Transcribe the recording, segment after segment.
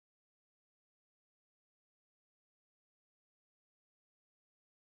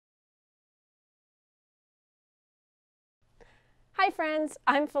Hi friends,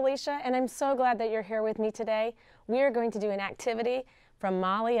 I'm Felicia and I'm so glad that you're here with me today. We are going to do an activity from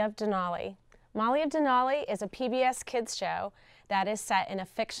Molly of Denali. Molly of Denali is a PBS kids show that is set in a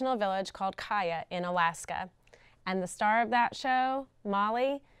fictional village called Kaya in Alaska. And the star of that show,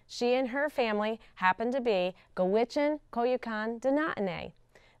 Molly, she and her family happen to be Gowichan, Koyukon, Denali.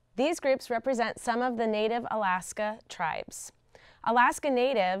 These groups represent some of the native Alaska tribes. Alaska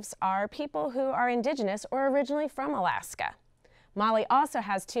natives are people who are indigenous or originally from Alaska. Molly also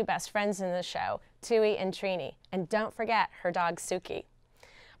has two best friends in the show, Tui and Trini, and don't forget her dog Suki.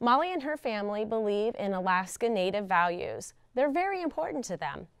 Molly and her family believe in Alaska Native values. They're very important to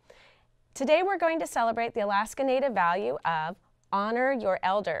them. Today we're going to celebrate the Alaska Native value of honor your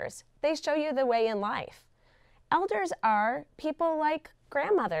elders. They show you the way in life. Elders are people like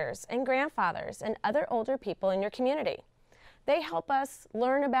grandmothers and grandfathers and other older people in your community. They help us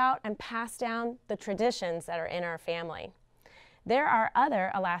learn about and pass down the traditions that are in our family. There are other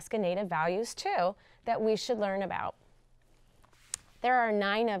Alaska Native values too that we should learn about. There are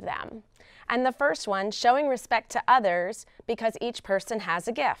 9 of them. And the first one, showing respect to others because each person has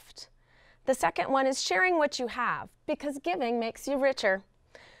a gift. The second one is sharing what you have because giving makes you richer.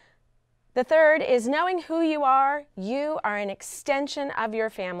 The third is knowing who you are an extension of your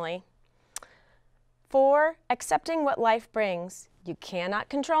family. 4, accepting what life brings. You cannot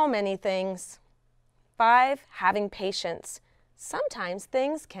control many things. 5, having patience. Sometimes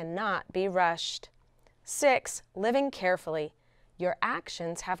things cannot be rushed. 6, living carefully. Your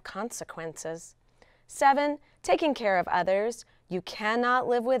actions have consequences. 7, taking care of others. You cannot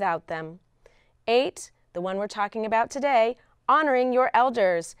live without them. 8, the one we're talking about today, honoring your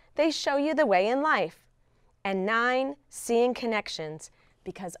elders. They show you the way in life. And 9, seeing connections,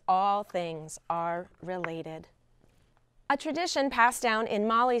 because all things are related. A tradition passed down in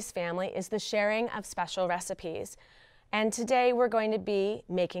Molly's family is the sharing of special recipes. And today we're going to be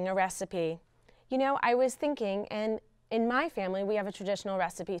making a recipe. You know, I was thinking, and in my family we have a traditional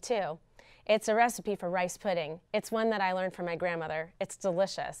recipe too. It's a recipe for rice pudding. It's one that I learned from my grandmother. It's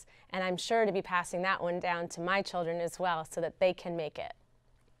delicious, and I'm sure to be passing that one down to my children as well so that they can make it.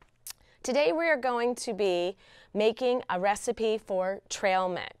 Today we are going to be making a recipe for trail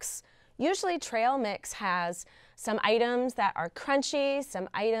mix. Usually trail mix has some items that are crunchy, some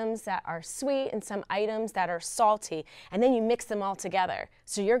items that are sweet, and some items that are salty, and then you mix them all together.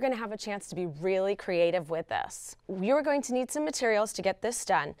 So you're going to have a chance to be really creative with this. You're going to need some materials to get this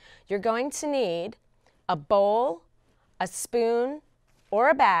done. You're going to need a bowl, a spoon,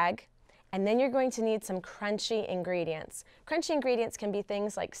 or a bag, and then you're going to need some crunchy ingredients. Crunchy ingredients can be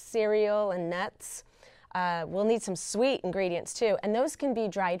things like cereal and nuts. We'll need some sweet ingredients too, and those can be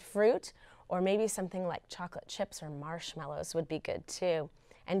dried fruit, or maybe something like chocolate chips or marshmallows would be good too.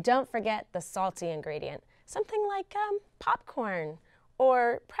 And don't forget the salty ingredient, something like popcorn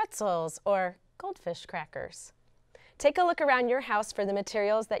or pretzels or goldfish crackers. Take a look around your house for the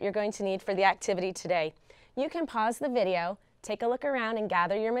materials that you're going to need for the activity today. You can pause the video, take a look around and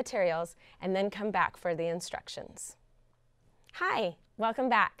gather your materials, and then come back for the instructions. Hi, welcome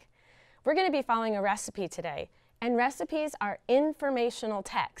back. We're going to be following a recipe today, and recipes are informational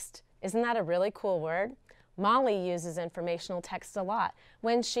text. Isn't that a really cool word? Molly uses informational text a lot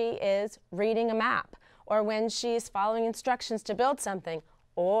when she is reading a map, or when she's following instructions to build something,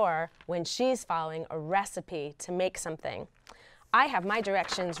 or when she's following a recipe to make something. I have my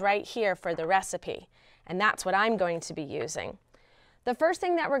directions right here for the recipe, and that's what I'm going to be using. The first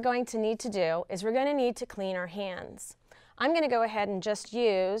thing that we're going to need to do is we're going to need to clean our hands. I'm going to go ahead and just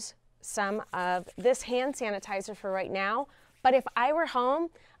use some of this hand sanitizer for right now, but if I were home,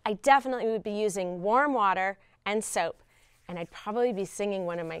 I definitely would be using warm water and soap, and I'd probably be singing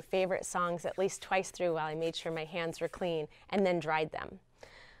one of my favorite songs at least twice through while I made sure my hands were clean and then dried them.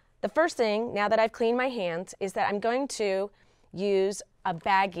 The first thing, now that I've cleaned my hands, is that I'm going to use a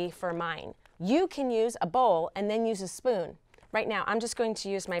baggie for mine. You can use a bowl and then use a spoon. Right now, I'm just going to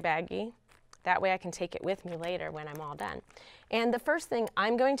use my baggie. That way I can take it with me later when I'm all done. And the first thing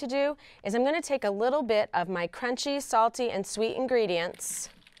I'm going to do is I'm going to take a little bit of my crunchy, salty, and sweet ingredients,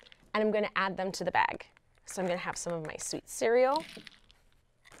 and I'm going to add them to the bag. So I'm going to have some of my sweet cereal,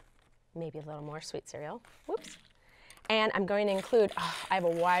 maybe a little more sweet cereal, whoops. And I'm going to include, I have a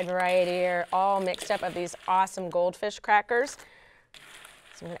wide variety here, all mixed up of these awesome goldfish crackers.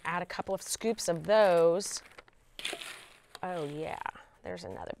 So I'm going to add a couple of scoops of those. Oh yeah, there's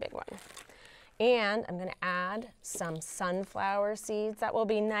another big one. And I'm going to add some sunflower seeds. That will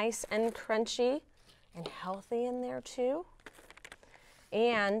be nice and crunchy and healthy in there too.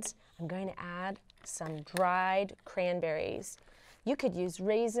 And I'm going to add some dried cranberries. You could use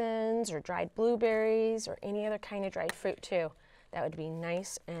raisins or dried blueberries or any other kind of dried fruit too. that would be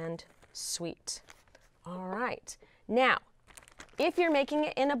nice and sweet. All right. Now, if you're making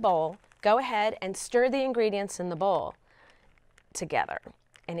it in a bowl, go ahead and stir the ingredients in the bowl together.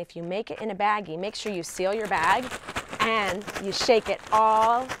 And if you make it in a baggie, make sure you seal your bag and you shake it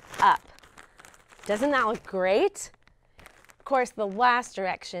all up. Doesn't that look great? Of course, the last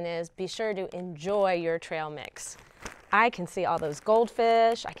direction is be sure to enjoy your trail mix. I can see all those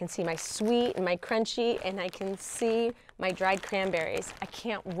goldfish, I can see my sweet and my crunchy, and I can see my dried cranberries. I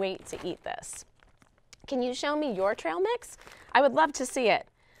can't wait to eat this. Can you show me your trail mix? I would love to see it.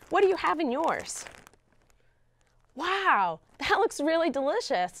 What do you have in yours? Wow, that looks really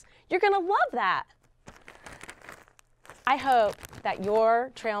delicious. You're gonna love that. I hope that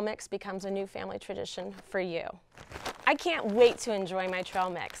your trail mix becomes a new family tradition for you. I can't wait to enjoy my trail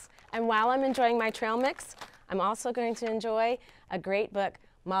mix. And while I'm enjoying my trail mix, I'm also going to enjoy a great book,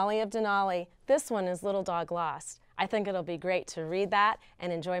 Molly of Denali. This one is Little Dog Lost. I think it'll be great to read that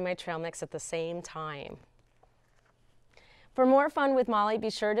and enjoy my trail mix at the same time. For more fun with Molly, be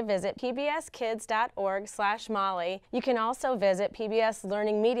sure to visit pbskids.org/Molly. You can also visit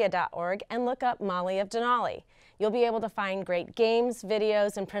pbslearningmedia.org and look up Molly of Denali. You'll be able to find great games,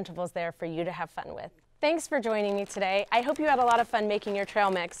 videos, and printables there for you to have fun with. Thanks for joining me today. I hope you had a lot of fun making your trail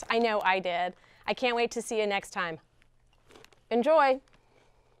mix. I know I did. I can't wait to see you next time. Enjoy!